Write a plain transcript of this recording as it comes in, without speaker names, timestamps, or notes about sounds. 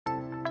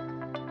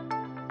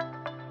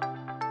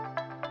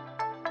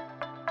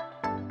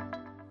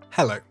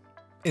Hello.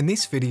 In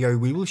this video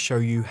we will show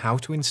you how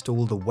to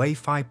install the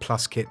Wi-Fi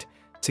Plus kit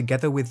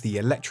together with the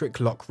electric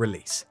lock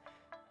release.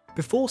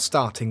 Before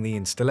starting the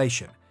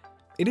installation,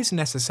 it is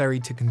necessary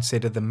to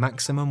consider the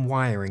maximum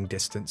wiring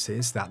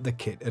distances that the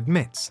kit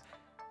admits.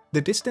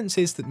 The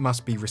distances that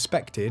must be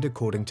respected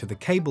according to the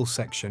cable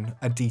section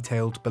are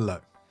detailed below.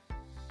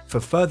 For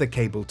further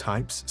cable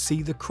types,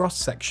 see the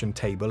cross-section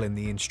table in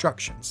the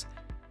instructions.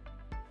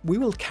 We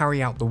will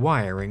carry out the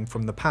wiring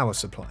from the power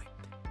supply.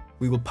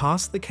 We will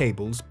pass the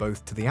cables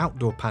both to the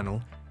outdoor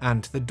panel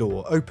and the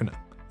door opener,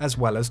 as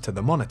well as to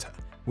the monitor,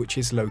 which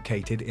is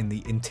located in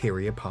the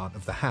interior part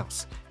of the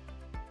house.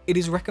 It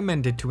is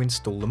recommended to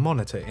install the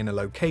monitor in a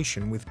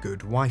location with good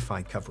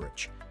Wi-Fi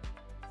coverage.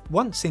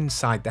 Once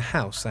inside the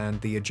house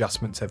and the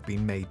adjustments have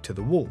been made to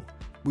the wall,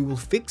 we will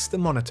fix the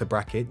monitor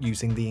bracket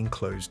using the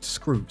enclosed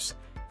screws.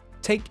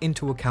 Take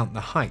into account the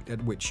height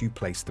at which you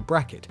place the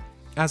bracket,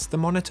 as the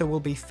monitor will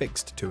be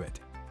fixed to it.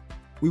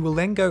 We will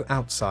then go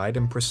outside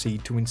and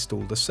proceed to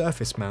install the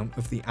surface mount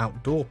of the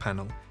outdoor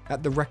panel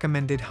at the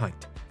recommended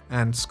height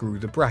and screw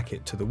the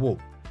bracket to the wall.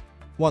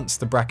 Once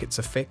the brackets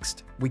are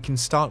fixed, we can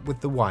start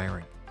with the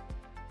wiring.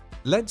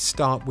 Let's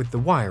start with the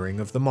wiring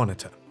of the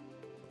monitor.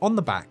 On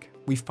the back,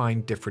 we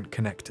find different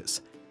connectors.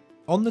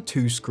 On the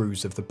two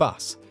screws of the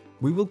bus,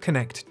 we will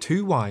connect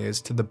two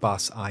wires to the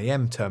bus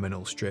IM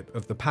terminal strip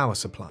of the power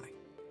supply.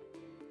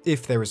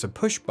 If there is a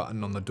push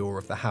button on the door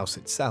of the house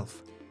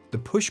itself, the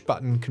push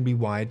button can be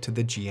wired to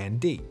the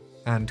GND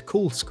and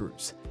cool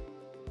screws.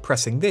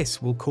 Pressing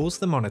this will cause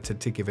the monitor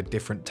to give a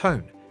different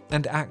tone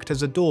and act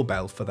as a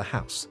doorbell for the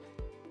house.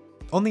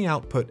 On the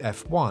output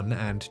F1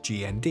 and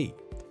GND,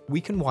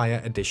 we can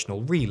wire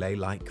additional relay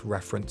like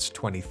reference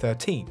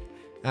 2013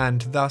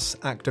 and thus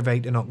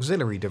activate an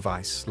auxiliary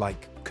device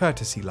like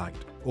courtesy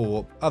light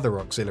or other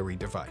auxiliary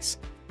device.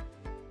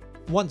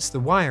 Once the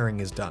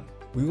wiring is done,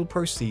 we will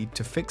proceed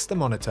to fix the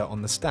monitor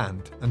on the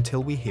stand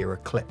until we hear a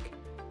click.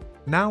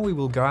 Now we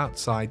will go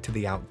outside to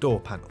the outdoor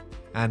panel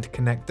and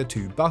connect the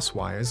two bus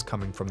wires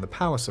coming from the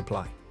power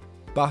supply,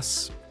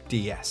 bus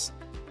DS.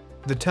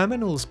 The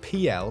terminals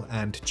PL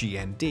and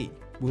GND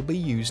will be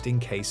used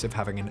in case of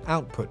having an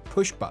output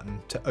push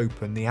button to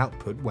open the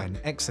output when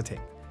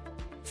exiting.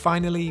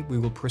 Finally, we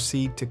will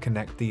proceed to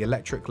connect the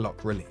electric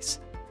lock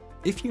release.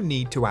 If you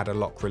need to add a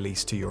lock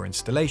release to your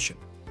installation,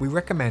 we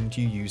recommend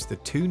you use the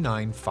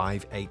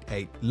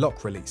 29588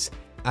 lock release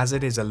as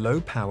it is a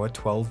low power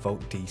 12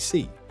 volt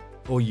DC,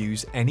 or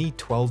use any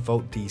 12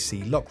 volt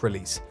DC lock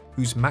release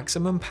whose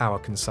maximum power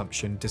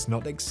consumption does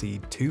not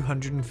exceed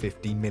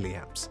 250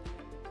 mA.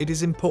 It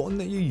is important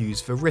that you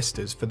use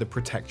varistors for the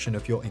protection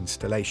of your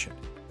installation.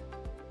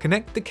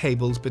 Connect the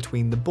cables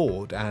between the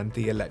board and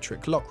the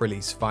electric lock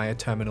release via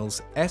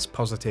terminals S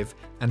positive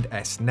and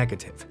S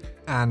negative,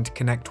 and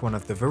connect one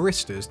of the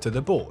varistors to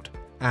the board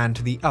and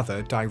the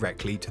other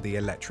directly to the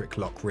electric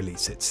lock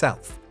release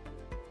itself.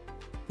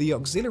 The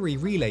auxiliary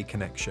relay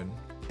connection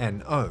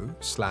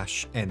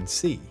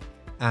NO/NC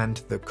and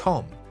the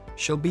COM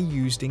shall be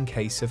used in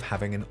case of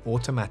having an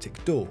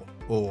automatic door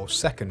or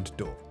second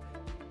door.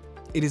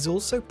 It is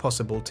also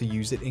possible to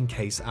use it in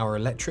case our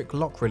electric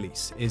lock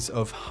release is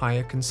of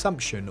higher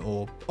consumption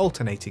or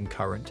alternating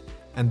current,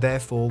 and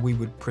therefore we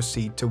would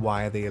proceed to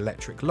wire the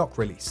electric lock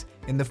release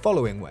in the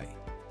following way,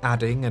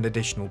 adding an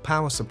additional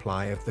power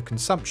supply of the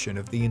consumption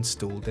of the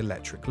installed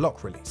electric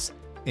lock release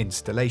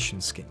installation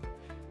scheme.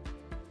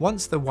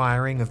 Once the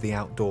wiring of the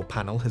outdoor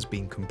panel has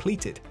been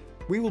completed,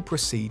 we will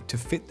proceed to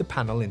fit the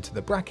panel into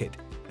the bracket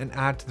and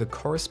add the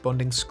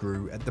corresponding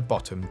screw at the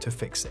bottom to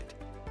fix it.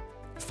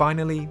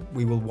 Finally,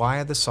 we will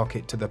wire the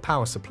socket to the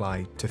power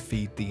supply to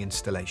feed the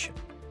installation.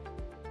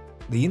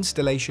 The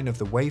installation of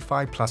the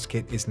Wi-Fi Plus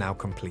kit is now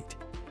complete.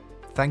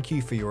 Thank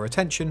you for your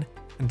attention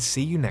and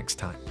see you next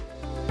time.